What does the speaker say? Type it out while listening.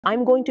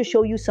I'm going to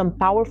show you some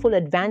powerful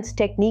advanced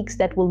techniques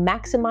that will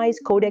maximize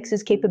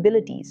Codex's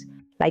capabilities,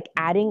 like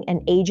adding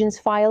an agents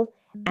file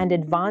and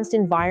advanced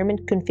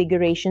environment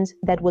configurations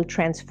that will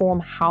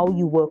transform how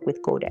you work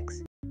with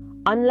Codex.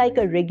 Unlike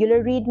a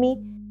regular README,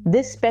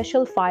 this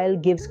special file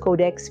gives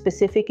Codex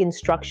specific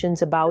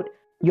instructions about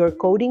your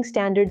coding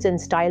standards and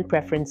style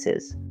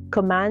preferences,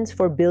 commands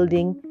for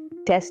building,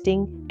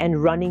 testing,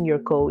 and running your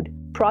code,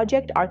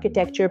 project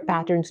architecture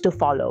patterns to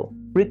follow,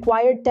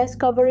 required test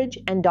coverage,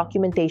 and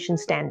documentation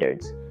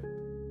standards.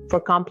 For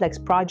complex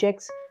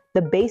projects,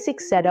 the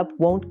basic setup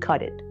won't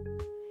cut it.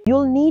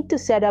 You'll need to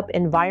set up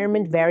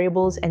environment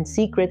variables and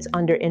secrets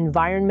under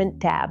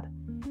Environment tab.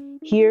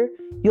 Here,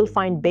 you'll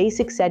find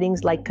basic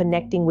settings like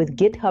connecting with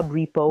GitHub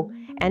repo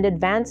and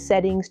advanced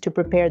settings to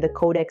prepare the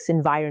Codex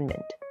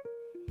environment.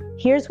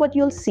 Here's what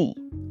you'll see: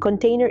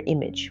 container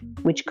image,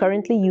 which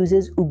currently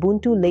uses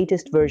Ubuntu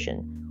latest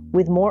version,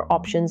 with more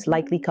options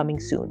likely coming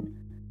soon.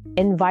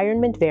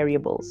 Environment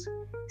variables,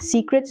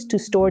 secrets to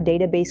store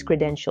database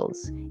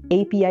credentials,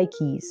 API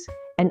keys,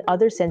 and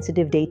other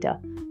sensitive data.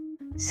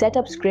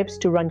 Setup scripts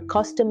to run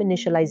custom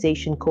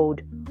initialization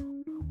code.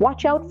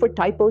 Watch out for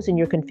typos in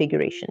your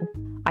configuration.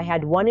 I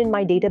had one in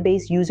my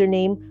database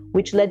username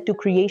which led to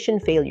creation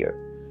failure,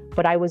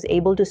 but I was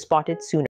able to spot it sooner.